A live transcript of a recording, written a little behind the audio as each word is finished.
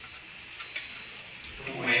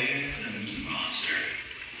The way of the ME Monster.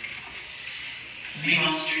 The ME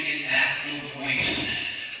Monster is that little voice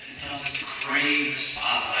that tells us to crave the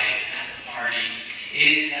spotlight at the party.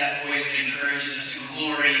 It is that voice that encourages us to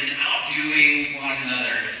glory in outdoing one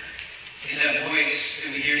another. It's that voice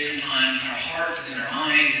that we hear sometimes in our hearts and in our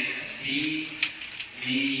minds that says, me,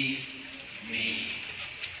 me, me.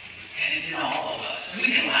 And it's in all of us. And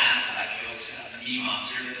we can laugh about jokes about the ME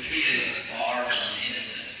Monster, but the truth is it's far from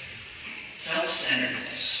innocent.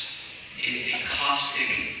 Self-centeredness is a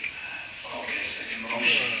caustic focus, an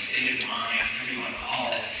emotion, state of mind, whatever you want to call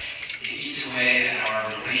it. It eats away at our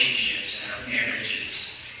relationships and our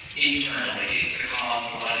marriages. Internally, it's the cause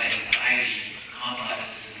of a lot of anxieties,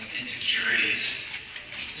 complexes, and insecurities.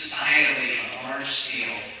 Societally, on a large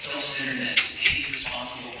scale, self-centeredness is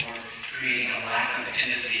responsible for creating a lack of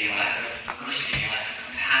empathy, a lack of mercy, a lack of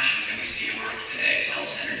compassion that we see at work today.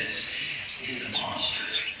 Self-centeredness is a monster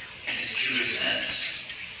in its truest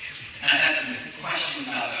sense. And I've had some questions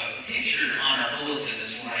about the picture on our bulletin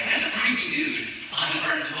this morning. That's a creepy dude on the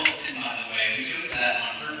front of the bulletin, by the way. We chose that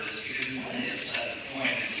on purpose because we want to emphasize the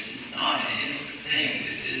point that this is not an innocent thing.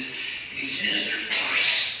 This is a sinister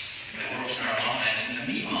force that works in our lives. And the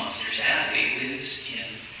ME Monster, sadly, lives in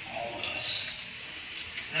all of us.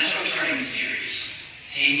 And that's why we're starting this series,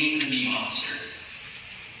 Taming the ME Monster.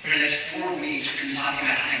 For the next 4 weeks, we're going to be talking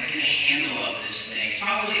about how to get a handle of this thing. It's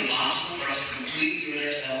probably impossible for us to completely rid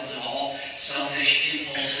ourselves of all selfish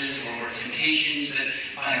impulses or temptations, but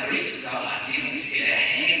by the grace of God, we can at least get a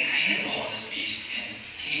handle on this beast and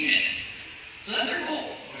tame it. So that's our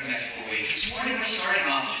goal over the next 4 weeks. This morning, we're starting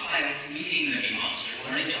off just by meeting the ME Monster,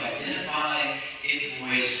 learning to identify its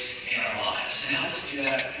voice in our lives. And to help us do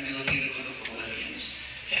that, we're going to be looking at the book of Philippians,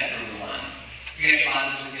 chapter 1. If you have your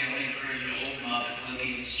Bibles with you, I want to encourage you to open up at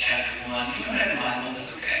Philippians chapter 1. If you don't have a Bible, that's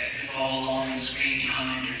okay. You can follow along on the screen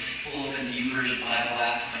behind or pull open the YouVersion Bible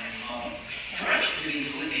app on your phone. And we're actually reading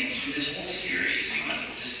Philippians through this whole series, so you might as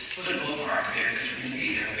well just put a bookmark there because we're going to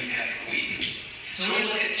be there week after week. So we're going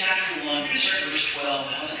to look at chapter 1. We're going to start at verse 12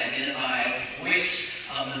 to help us identify the voice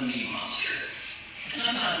of the ME Monster. And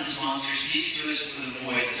sometimes this monster speaks to us with a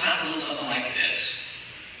voice. It sounds a little something like this.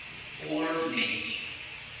 Poor me.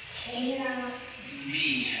 Poor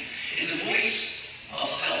me. It's a voice of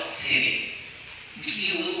self-pity. You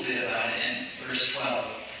see a little bit about it in verse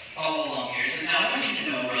 12. All along here. It says, now I want you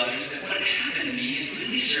to know, brothers, that what has happened to me has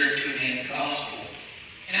really served to advance the gospel.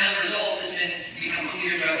 And as a result, it's become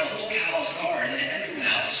clear throughout the whole palace guard and to everyone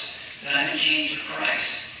else that I'm in chains for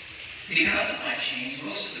Christ. Because of my chains,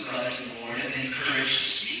 most of the brothers in the Lord have been encouraged to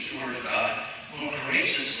speak the word of God more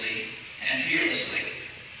courageously and fearlessly.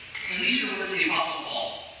 So these are the words of the Apostle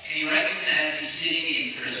Paul. And he writes them as he's sitting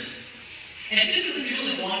in prison. And typically there's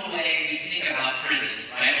only one way we think about prison,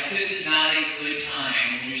 right? This is not a good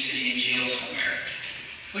time when you're sitting in jail somewhere.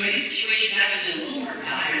 But in this situation, it's actually a little more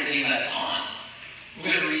dire than he lets on.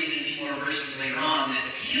 We're going to read in a few more verses later on that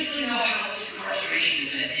he doesn't really know how this incarceration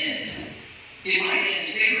is going to end. It might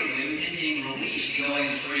end favorably with him being released and going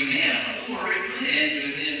as a free man, or it could end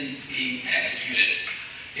with him being executed.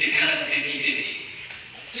 It's kind of a 50-50.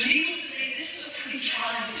 So needless to say, this is a pretty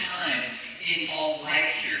trying time in Paul's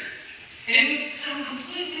life here. And it would sound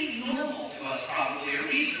completely normal to us probably, or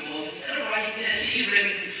reasonable, if instead of writing this, he had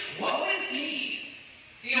written, woe is me.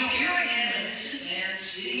 You know, here I am, an innocent man,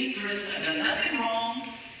 sitting in prison. I've done nothing wrong,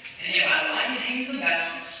 and yet my life hangs in the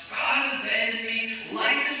balance. God has abandoned me.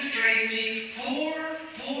 Life has betrayed me. Poor,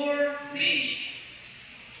 poor me.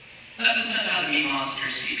 That's sometimes how the ME Monster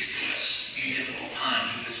speaks to us in difficult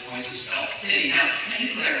times with this voice of self-pity. Now, I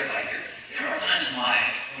need to clarify here. There are times in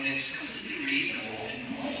life when it's completely reasonable and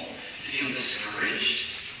normal to feel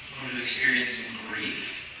discouraged or to experience some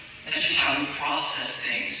grief. That's just how we process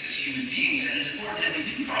things as human beings, and it's important that we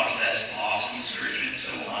do process loss and discouragement and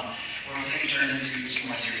so on, or else it can turn into some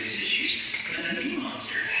more serious issues. But the ME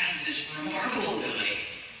Monster has this remarkable ability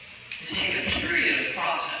to take a period of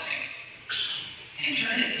processing and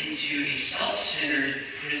turn it into a self-centered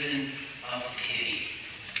prison of pity.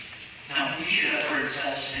 Now, when you hear that word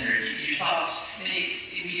self-centered, your thoughts may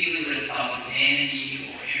immediately go to thoughts of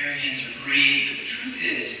vanity or arrogance or greed, but the truth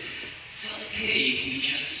is, self-pity can be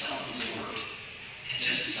just as self-absorbed and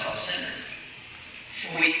just as self-centered.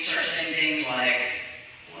 When we start saying things like,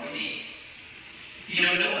 poor me. You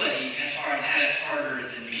know, nobody has had it harder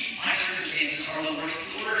than me. My circumstances are the worst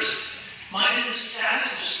of the worst. Mine is the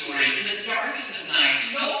saddest of stories and the darkest of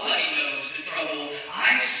nights. Nobody knows the trouble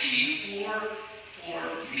I've seen. Poor, poor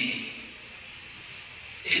me.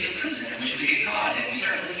 It's a prison in which we get caught in. We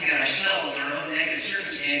start looking at ourselves and our own negative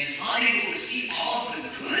circumstances, unable to see all of the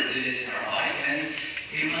good that is in our life, and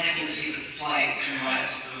unable to see the plight in the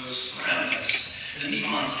lives of those around us. The me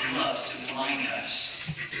monster loves to blind us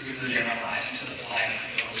to the good in our lives and to the plight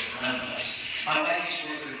of those around us. My wife used to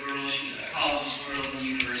work with a girl. She was a college girl in the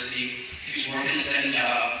university. She was working a steady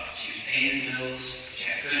job. She was paying the bills. She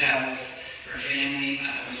had good health. Her family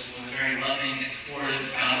was very loving and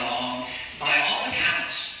supportive, got along. By all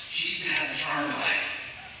accounts, she seemed to have a charmed life.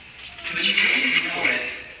 But you couldn't know it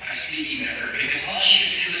by speaking to her, because all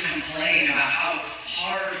she would do was complain about how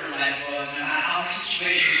hard her life was and about how her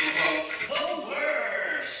situations were, quote, the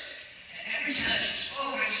worst. And every time she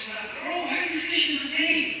spoke, I just thought, girl, why are you fishing for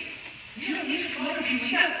bait? You don't need it from other people.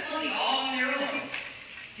 You got plenty all on your own.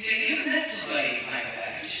 You ever met somebody like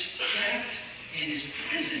that who's just trapped in this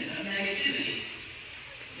prison of negativity?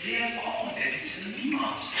 They have fallen victim to the me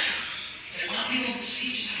monster. They're unable to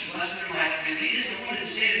see just how blessed their life really is. I wanted to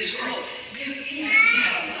say to this girl, do you have any idea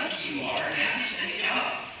how lucky you are to have a steady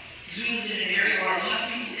job? Because we lived in an area where a lot of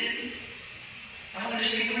people didn't. I wanted to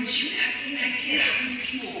say, wouldn't you have any idea how many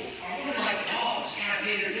people are working like dogs trying to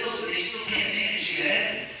pay their bills, but they still can't manage to get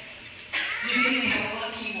ahead? Do you know how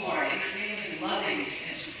lucky you are that your family is loving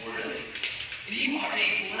and supportive? You are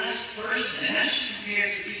a blessed person, and that's just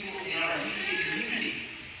compared to people in our immediate community.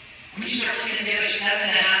 When you start looking at the other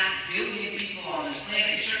 7.5 billion people on this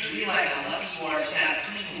planet, you start to realize how lucky you are to have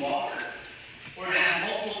clean water, or to have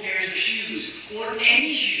multiple pairs of shoes, or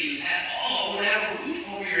any shoes at all, or to have a roof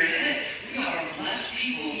over your head. We are blessed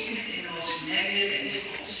people, even in the most negative and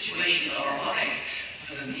difficult situations of our life.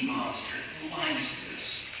 But the me monster will blind us to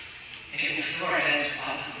this. And it will fill our heads with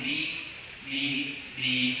thoughts of me,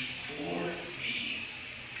 poor me.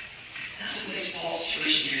 And that's what makes Paul's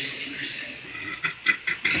situation here so interesting.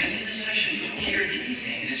 Because in this section, we don't hear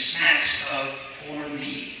anything that smacks of poor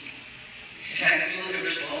me. In fact, if you look at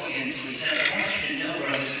verse 12 again, so he says, I want you to know,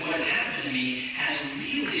 brothers, that what has happened to me has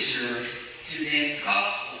really served to advance the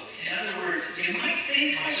gospel. In other words, you might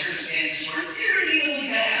think my circumstances were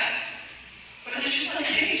irredeemably bad, but that's just not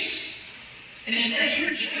the case. And instead, he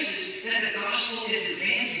rejoices that the gospel is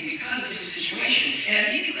advancing because of his situation. And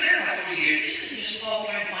I need to clarify for you here, this isn't just Paul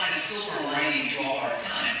trying to find a silver lining to a hard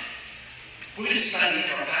time. We're going to see by the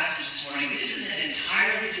end of our passage this morning, this is an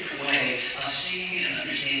entirely different way of seeing and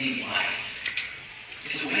understanding life.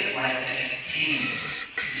 It's a way of life that has tamed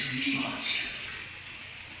this me monster.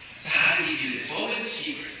 So how did he do this? What was the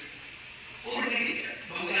secret? Well, we're going to get there,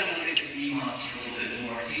 but we've got to look at this me monster a little bit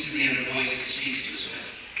more. These are the other voices it speaks to us with.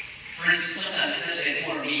 For instance, sometimes it does say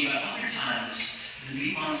poor me, but other times the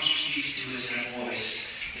me monster speaks to us in a voice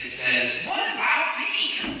that says, what about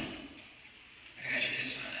me? I got your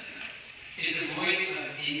attention on that, didn't I? It's a voice of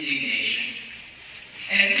indignation.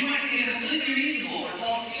 And you might think it completely reasonable for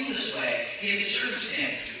Paul to feel this way in his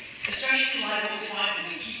circumstances, especially in light of what we find when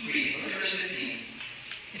we keep reading. Look at verse 15.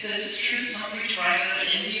 It says, it's true that some preach Christ out of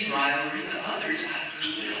envy and rivalry, but others out of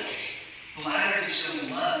goodwill. The latter do so in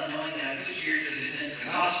love, knowing that I'm good here for the defense of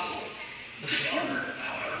the gospel. The former,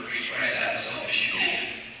 however, preach Christ out of selfish ambition,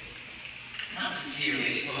 not sincerely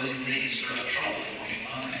supposing they can stir up trouble for him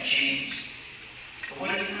among my chains. But what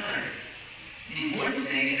does it matter? The important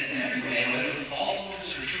thing is that in every way, whether the false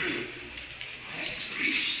motives are true, Christ is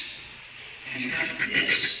preached. And because of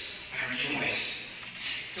this, I rejoice.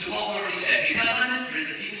 So Paul's already said, because I'm in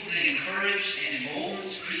prison, people have been encouraged and emboldened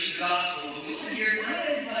to preach the gospel, but we want to hear not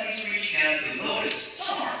everybody's reaching out with good motives.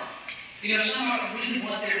 Some are. You know, some really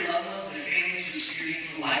want their loved ones and their families to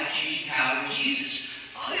experience the life-changing power of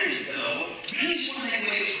Jesus. Others, though, really just want to make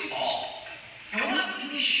waves for Paul. And we're not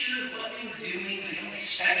really sure what they were doing. We can only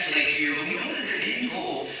speculate here, but we know that their end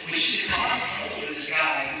goal was just to cause trouble for this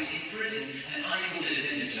guy who was in prison and unable to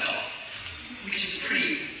defend himself, which is a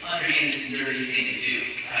pretty underhanded and dirty thing to do,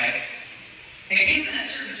 right? And given that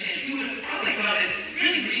circumstance, we would have probably found it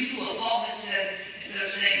really reasonable if Paul had said, instead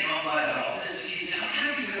of saying, oh, about all this, if he said, I'm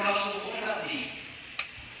happy for the gospel, what about me?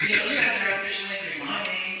 You know, those guys are out there slandering my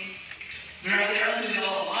name. They're out there undoing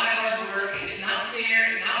all of my hard work. It's not fair,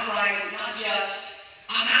 it's not right, it's not just.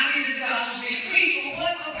 I'm happy that the gospel is being preached, but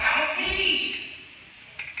what about me?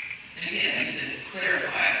 And again, I need to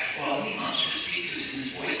clarify, while me monster to speak to us in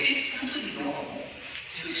this voice, it's completely normal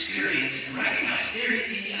to experience and recognize there is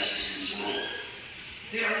injustice in this world.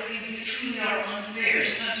 There are things that truly are unfair.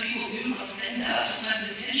 Sometimes people do offend us,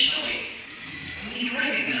 sometimes intentionally. And we need to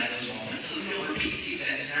recognize those moments so that we don't repeat the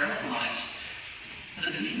offense in our own lives.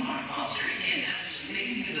 But the me monster, again, has this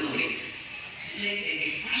amazing ability to take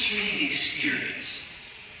a frustrating experience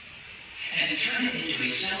and to turn it into a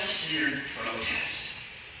self-centered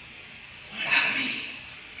protest. What about me?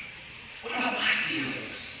 What about my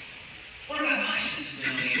feelings? What about my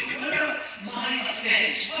sensibilities? What about my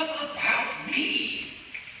offense? What about me?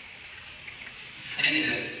 I need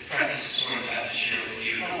to preface this sort of have to share with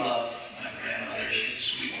you. I love my grandmother.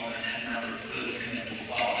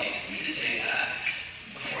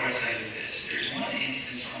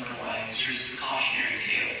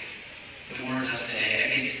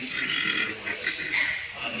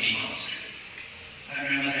 My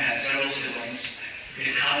grandmother had several siblings. I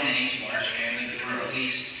forget how many, it's a large family, but there were at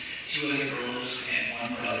least 2 other girls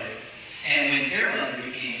and 1 brother. And when their mother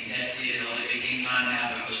became deathly ill, it became time to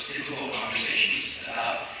have those difficult conversations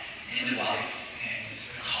about end of life and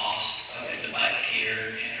the cost of end of life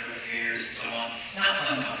care and her affairs and so on. Not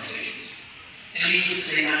fun conversations. And needless to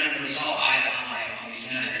say, not everybody saw eye to eye on these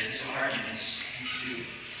matters, and so arguments ensued.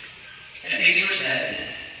 And things were said,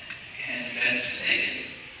 and offense was taken.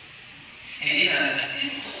 And in a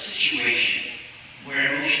difficult situation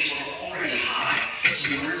where emotions were already high,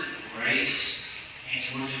 some words of grace and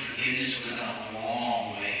some words of forgiveness would have gone a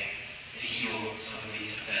long way to heal some of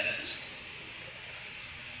these offenses.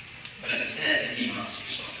 But instead, the ME Monster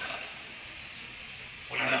spoke up.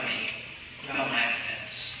 What about me? What about my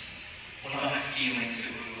offense? What about my feelings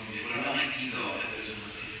that were wounded? What about my ego that was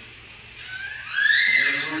wounded? And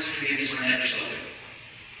so those words of forgiveness were never spoken.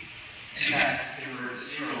 In fact, there were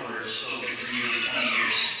 0 words spoken for nearly 20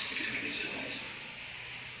 years between the siblings.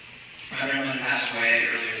 My grandmother passed away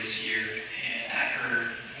earlier this year, and at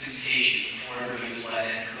her visitation, before everybody was let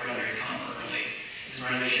in, her brother had come early. His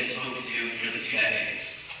brother she had spoken to in nearly 2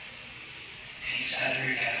 decades. And he sat in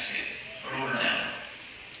her casket, wrote her down,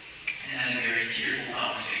 and had a very tearful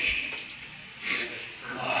conversation with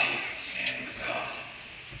her body and with God.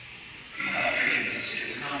 About forgiveness. It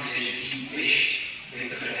was a conversation he wished they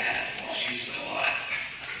could have had while she was still alive.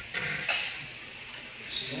 It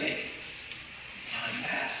was too late. Time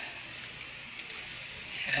passed.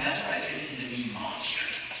 And that's why it is a ME Monster.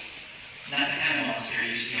 Not the kind of monster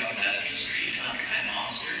you see on Sesame Street, not the kind of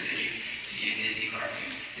monster that you see in Disney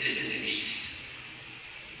cartoons. This is a beast.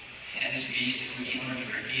 And this beast, if we can't learn to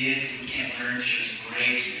forgive, if we can't learn to show some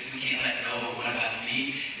grace, if we can't let go of what about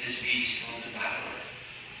me, this beast will devour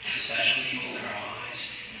the special people in our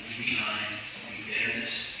lives and leave behind only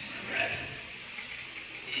bitterness and regret.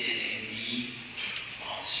 It is a ME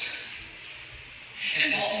Monster.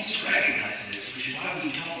 And Paul seems to recognize this, which is why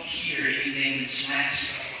we don't hear anything that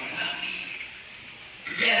smacks of, what about me?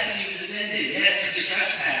 Yes, he was offended. Yes, he was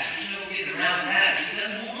trespassed. There's no getting around that, but he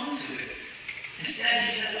doesn't hold on to it. Instead,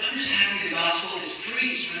 he says, I'm just happy the gospel is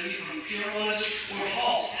preached, whether it be from pure motives or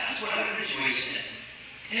false. That's what I rejoice in.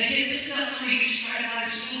 And again, this is not somebody who's just trying to find a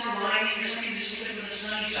silver lining or somebody who's just looking for the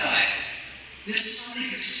sunny side. This is somebody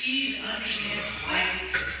who sees and understands life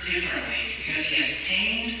differently because he has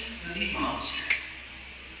tamed the ME Monster.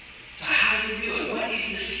 So how do we do it? What is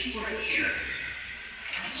the secret here?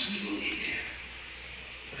 I promise we will get there.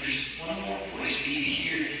 But there's one more voice we need to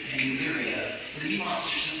hear and be leery of. The ME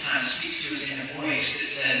Monster sometimes speaks to us in a voice that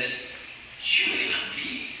says, surely not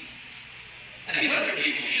me. I mean, other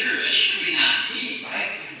people, sure, but surely not me, right?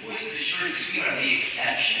 It's a voice that assures us we are the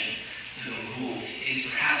exception to the rule. It is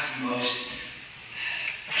perhaps the most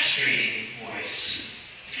frustrating voice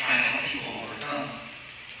to try to help people overcome.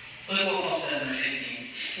 Look what Paul says in verse 18.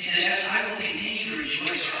 He says, yes, I will continue to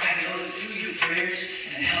rejoice, for I know that through your prayers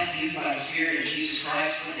and help given by the Spirit of Jesus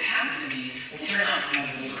Christ, what's happened to me will turn out for my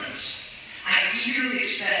deliverance. I eagerly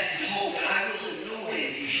expect and hope that I will in no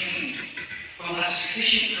way be ashamed, but will have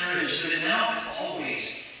sufficient courage so that now as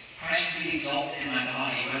always Christ will be exalted in my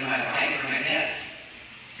body, whether by life or by death.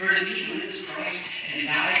 For to me to live is Christ, and to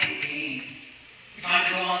die is gain. If I'm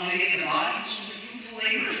to go on living in the body, this will be fruitful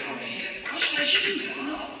labor for me. What should I choose? I don't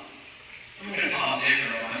know. I'm going to pause there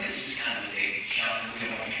for a moment. This is kind of a big chunk. We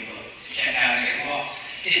don't want people to check out and get lost.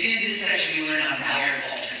 It's in this section we learn how dire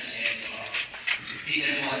Paul's circumstances are. He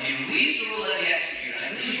says, well, if you release the rule, let me execute it. I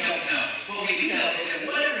really don't know. What we do know is that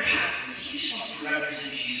whatever happens, he just wants to represent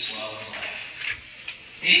Jesus well in his life.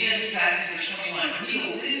 And he says, in fact, in verse 21, for me to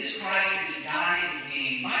live is Christ and to die is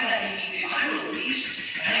gain. By that he means if I'm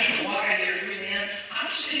released and I get to walk out here a free man, I'm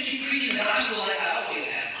just going to keep preaching the gospel like I always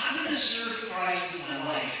have. I'm going to serve Christ with my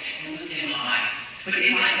life and lift him high. But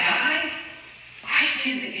if I die, I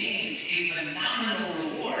stand to gain a phenomenal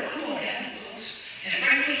reward. I'm going to heaven, folks. And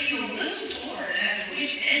frankly, he's a little torn as to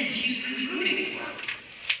which end he's really rooting for.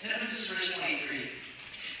 And that brings us to verse 23.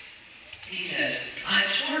 He says, I'm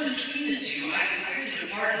torn between the two. I desire to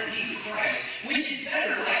depart and be with Christ, which is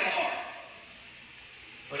better by far.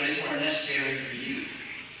 But it's more necessary for you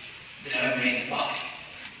that I remain in the body.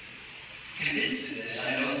 Convinced of this,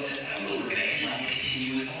 I know that I will remain and I will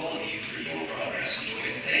continue with all of you for your progress and joy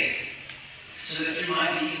of faith, so that through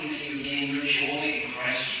my being with you again, your joy in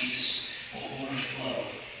Christ Jesus will overflow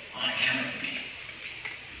on account of me.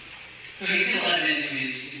 So he's going to let him into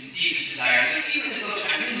his deepest desires. Like, see, really, folks,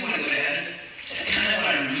 I really want to go to heaven. That's kind of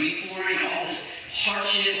what I'm rooting for. You know, all this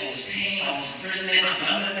hardship, all this pain, all this imprisonment. I'm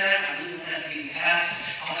done with that. I really want that to be in the past.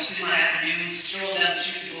 I'll just spend my afternoons strolling down the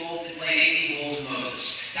streets of gold and playing 18 holes with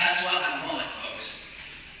Moses. That's what I want, folks.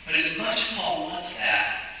 But But as much as Paul wants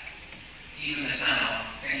that, he knows that's not how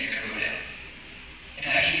things are going to go down. In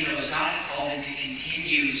fact, he knows God has called him to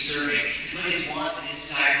continue serving, to put his wants and his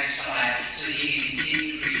desires aside so that he can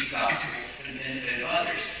continue to preach the gospel for the benefit of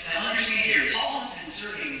others. Now understand here, Paul has been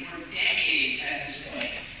serving for decades at this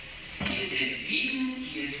point. He has been beaten,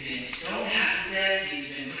 he has been stoned half to death,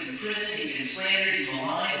 he's been put in prison, he's been slandered, he's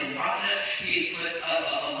maligned in the process, he's put up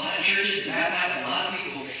a lot of churches and baptized a lot of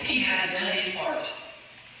people. He has done his part.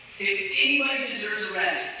 If anybody deserves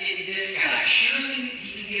arrest, it's this guy. Surely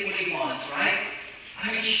he can get what he wants, right?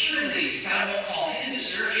 I mean, surely God won't call him to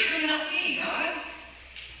serve. Surely not me, God.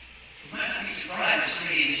 You might not be surprised if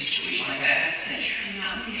somebody in a situation like that had said, surely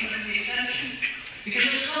not me, I'm the exception.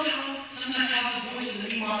 Because it's sometimes how the voice of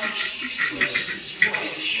the ME Monster speaks to us. This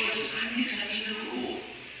voice that shows us, I'm the exception to the rule.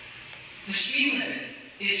 The speed limit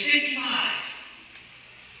is 55.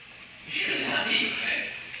 Surely not me,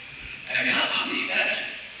 right? I mean, I'm the exception.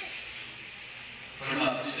 Put him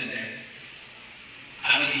up, who's been there?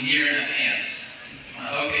 Obviously, near enough hands.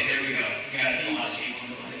 Okay, there we go. We got a few honest people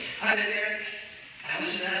in the building. I've been there. I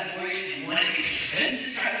listened to that voice, and one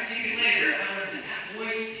expensive traffic ticket later, I learned that that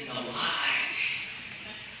voice is a lie.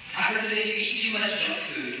 I heard that if you eat too much junk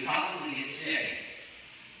food, you probably get sick.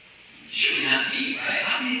 Surely not me, right?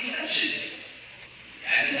 I'm the exception.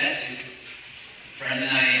 I did that too. A friend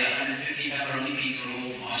and I ate 150 pepperoni pizza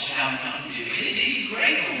rolls and washed it down with Mountain Dew. It tasted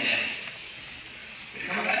great going down. But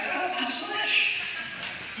coming back up, not so much.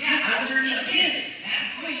 Yeah, I learned again.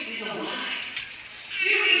 That voice is a lie.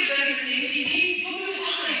 If you don't study for the ACT, you'll do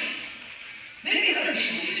fine. Maybe other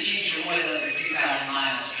people need to change their oil every 3,000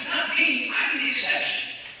 miles, but not me. I'm the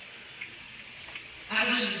exception. I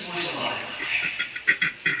listen to this voice a lot in my life.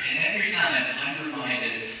 And every time I'm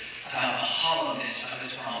reminded about the hollowness of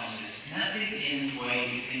its promises. Nothing ends the way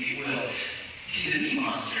you think it will. You see, the ME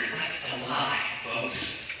Monster likes to lie,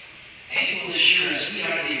 folks. And it will assure us we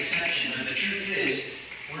are the exception, but the truth is,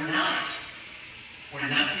 we're not. We're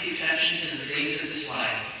not the exception to the things of this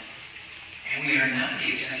life. And we are not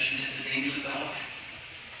the exception to the things of God.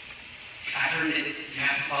 I've heard that you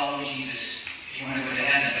have to follow Jesus if you want to go to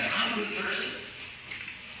heaven, but I'm a good person.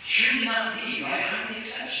 Surely not me, right? I'm the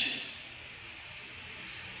exception.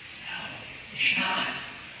 No, you're not.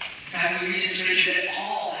 In fact, we read in Scripture that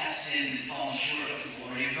all have sinned and fallen short of the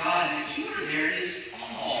glory of God. And the key word there is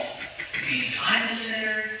all. Meaning, I'm a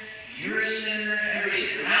sinner, you're a sinner, everybody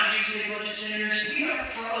sitting around you is a bunch of sinners. We are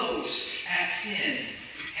pros at sin.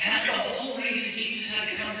 And that's the whole reason Jesus had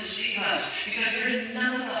to come to save us. Because there's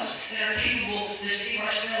none of us that are capable to save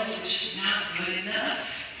ourselves, which is not good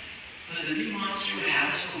enough. But the ME Monster would have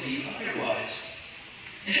us believe otherwise.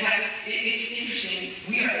 In fact, it's interesting.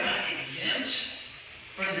 We are not exempt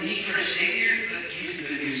from the need for a Savior, but here's the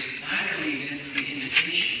good news. Neither are we exempt from the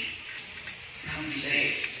invitation to come and be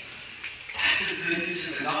saved. That's the good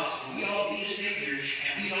news of the gospel. We all need a Savior,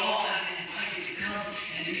 and we all have been invited to come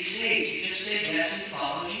and to be saved. You just say yes and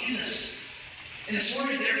follow Jesus. And this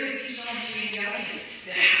morning, there may be some of you in the audience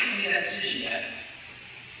that haven't made that decision yet.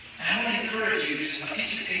 And I want to encourage you, there's a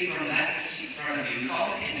piece of paper on the back of the seat in front of you. We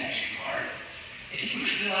call it a connection card. If you would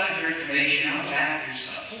fill out your information, on the back there's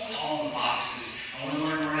a whole column of boxes. I want to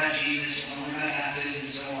learn more about Jesus, I want to learn about baptism,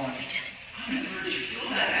 and so on. I want to encourage you, fill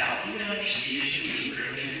that out, even on your seat as you leave,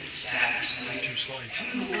 or give it to the staff or somebody.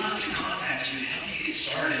 We would love to contact you and help you get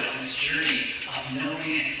started on this journey of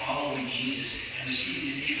knowing and following Jesus and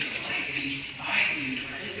receiving his gift of life that he's inviting you to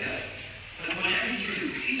partake of. But whatever you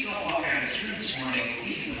do, please don't walk out of this room this morning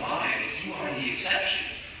believing the lie that you are the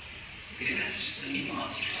exception. Because that's just the ME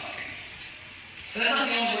Monster talking. But that's not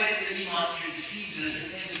the only way that the ME Monster deceives us to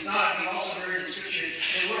things of God. We also heard in Scripture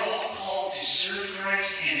that we're all called to serve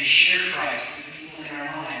Christ and to share Christ with the people in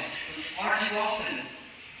our lives. But far too often,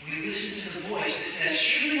 we listen to the voice that says,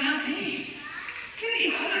 surely not me.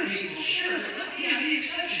 Maybe other people, sure, but not me, I'm the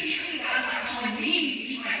exception. Surely God's not calling me to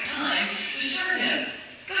use my time to serve him.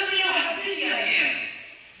 Doesn't he know how busy I am?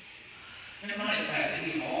 Never mind the fact that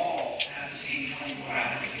we all have the same 24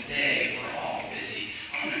 hours a day. We're all busy.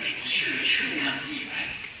 Other people surely not me,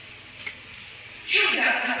 right? Surely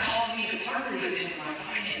God's not calling me to partner with him with my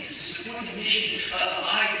finances, to support the mission of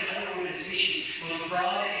lives and other organizations, both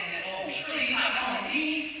abroad and at home. Surely he's not calling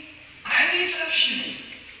me. I'm the exception.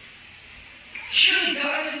 Surely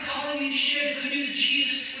God isn't calling me to share the good news of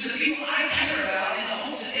Jesus with the people I care about in the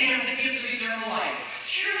hopes that they have the gift of eternal life.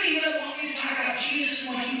 Surely he doesn't want me to talk about Jesus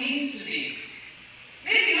and what he means to me.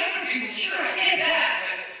 Maybe other people, sure, I get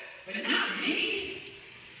that, but not me.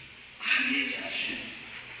 I'm the exception.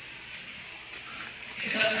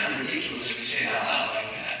 It sounds kind of ridiculous if you say it out loud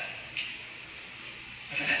like that.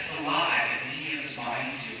 But that's the lie that many of us buy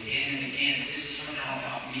into again and again, that this is somehow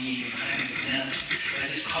about me immune, I'm exempt. But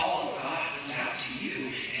this call of God goes out to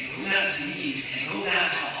you, and it goes out to me, and it goes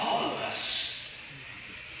out to all of us.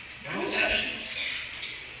 No exceptions.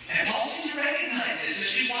 And Paul seems to recognize this,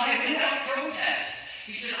 which is why without protest,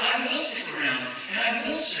 he says, I will stick around, and I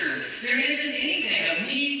will serve. There isn't anything of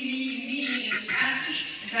me in this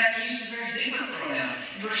passage. In fact, he uses a very different pronoun.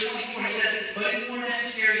 In verse 24, he says, but it's more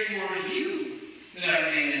necessary for you that I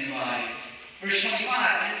remain in the body. Verse 25,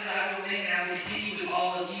 I know that I will remain and I will continue with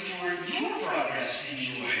all of you for your progress and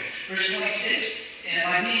joy. Verse 26, and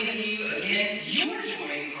by being with you again, your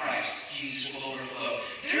joy in Christ Jesus will overflow.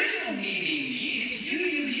 There is no me. It's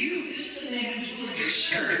you. This is a man who's willing to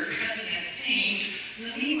serve because he has tamed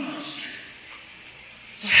the me monster.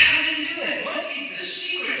 So how did he do it? What is the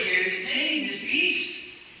secret here to taming this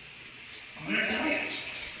beast? I'm going to tell you.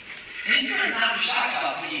 And it's going to knock your socks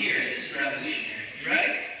off when you hear it. This is revolutionary. You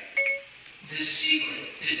ready? The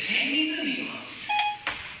secret to taming the me monster.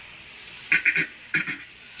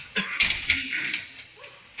 Jesus.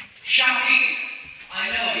 Shocking. I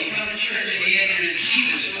know, you come to church and the answer is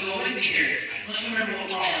Jesus. We'll go with me here. Let's remember what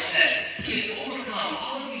Paul said. He has overcome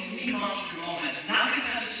all of these me monster moments, not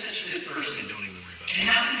because he's such a good person, and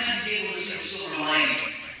not because he's able to see the silver lining.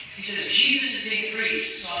 He says, Jesus is being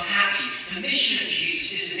preached, so I'm happy. The mission of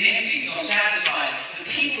Jesus is advancing, so I'm satisfied. The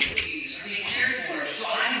people of Jesus are being cared for, so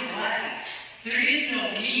I'm glad. There is no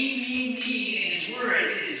me in his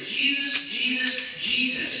words. It is Jesus.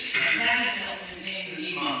 And that has helped him tame the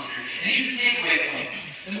me monster. And here's the takeaway point.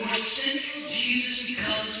 The more central Jesus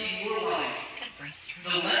becomes in your life,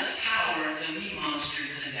 the less power the me monster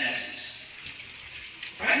possesses.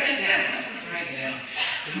 Write that down. That's what I'm writing down.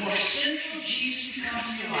 The more central Jesus becomes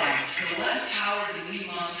in your life, the less power the me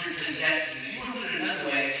monster possesses. If you want to put it another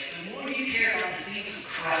way, the more you care about the things of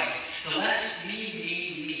Christ, the less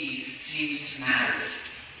me seems to matter.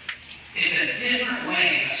 It's a different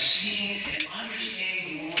way of seeing and understanding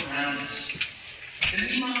the world around us. The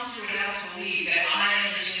me monster would have us believe that I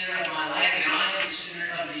am the center of my life and I am the center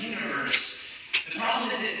of the universe. The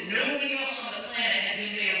problem is that nobody else on the planet has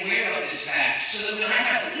been made aware of this fact. So that when I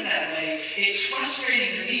try to live that way, it's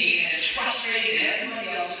frustrating to me and it's frustrating to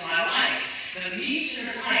everybody else in my life. The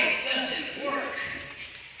me-centered life doesn't work.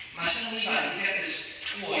 My son Levi, he's got this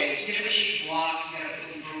toy. It's different shaped blocks. He's got to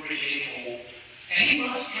put in the appropriate shaped hole. And he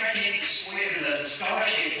loves to try to take the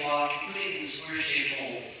star-shaped block and put it in the square-shaped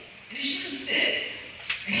hole. And it just doesn't fit.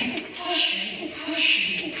 And he will push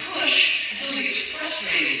until he gets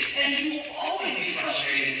frustrated. And he will always be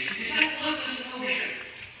frustrated because that block doesn't go there.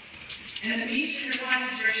 And the me-centered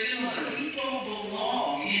life is very similar. We don't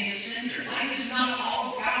belong in the center. Life is not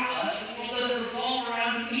all about us. The world doesn't revolve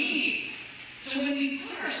around me. So when we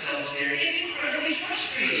put ourselves there, it's incredibly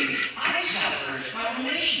frustrating. I suffer. My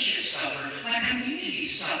relationships suffer. My community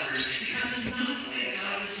suffers because it's not the way that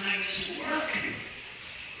God designed us to work.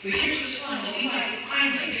 But here's what's fun. When Levi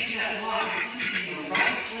finally takes that block and puts it in the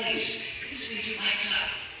right place, his face lights up.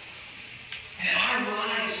 And our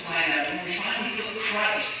lives light up when we finally put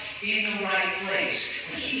Christ in the right place.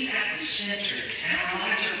 When he's at the center and our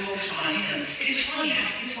lives are focused on him, it's funny how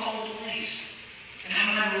things fall into place. And how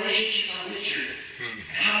my relationships are richer.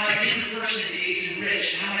 And how my in-person is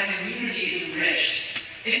enriched. And how my community is enriched.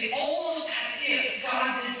 It's almost as if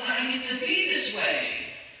God designed it to be this way.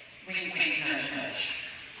 Wink, nudge.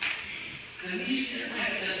 The me-centered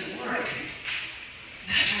life doesn't work. And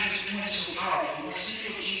that's why this point is so powerful. The more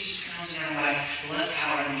central Jesus becomes in our life, the less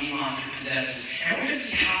power the me monster possesses. And we're going to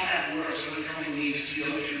see how that works over the coming weeks as we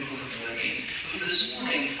go through the book of Philippians. But for this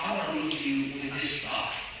morning, I want to leave you with this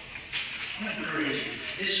thought. I want to encourage you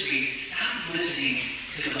this week, stop listening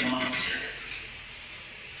to the monster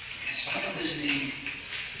and start listening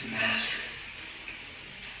to the master.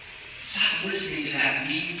 Stop listening to that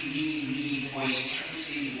me voice and start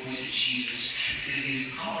listening to the voice of Jesus because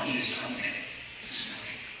he's calling you to something this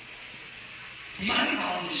morning. He might be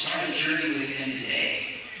calling you to start a journey with him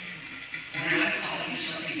today. Or he might be calling you to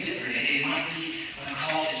something different. It might be a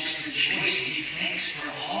call to just rejoice and give thanks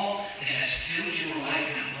for all that has filled your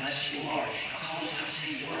life and how blessed you are. A call to stop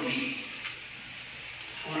saying, "You're me."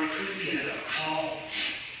 Or it could be a call,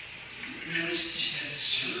 just to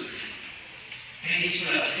serve. Maybe it's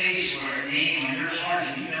put a face or a name on your heart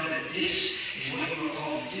and you know that this is what you are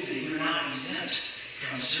called to do, that you're not exempt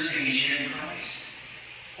from serving and sharing Christ.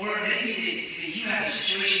 Or maybe that you have a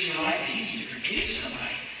situation in your life that you need to forgive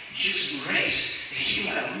somebody, show some grace to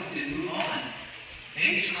heal that wound and move on.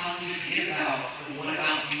 Maybe it's calling you to forget about the what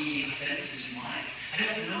about me offenses in life. I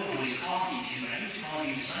don't know what he's calling you to, but I know he's calling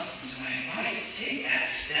you to something. So my advice is take that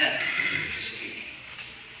step this week.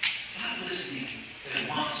 Stop listening to the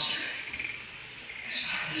monster and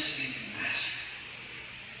start listening to the master.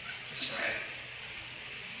 pray.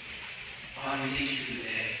 Father, we thank you for the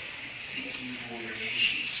day. Thank you for your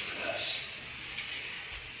patience with us.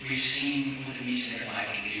 We've seen what the Me Center life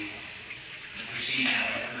can do. We've seen how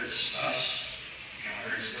it hurts us, how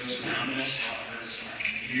it hurts those around us, how it hurts our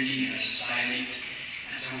community and our society.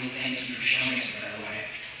 And so we thank you for showing us a better way.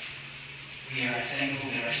 We are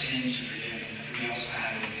thankful that our sins are forgiven, but we also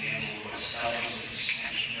have an example of what selflessness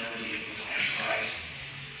and humility looks like in Christ.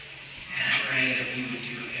 And I pray that we would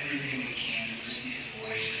do everything we can to listen to his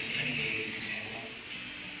voice and imitate his example.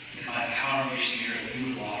 That by the power of your Spirit,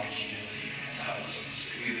 we would walk in humility and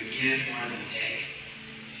selflessness, that we would give more than we take,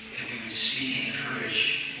 that we would speak and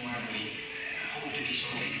encourage more than we hope to be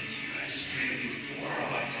spoken into. I just pray that we would pour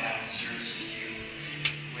our lives out in service to you,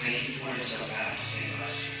 the way he poured himself out to save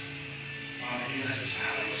us. Father, give us this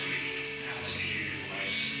power this week.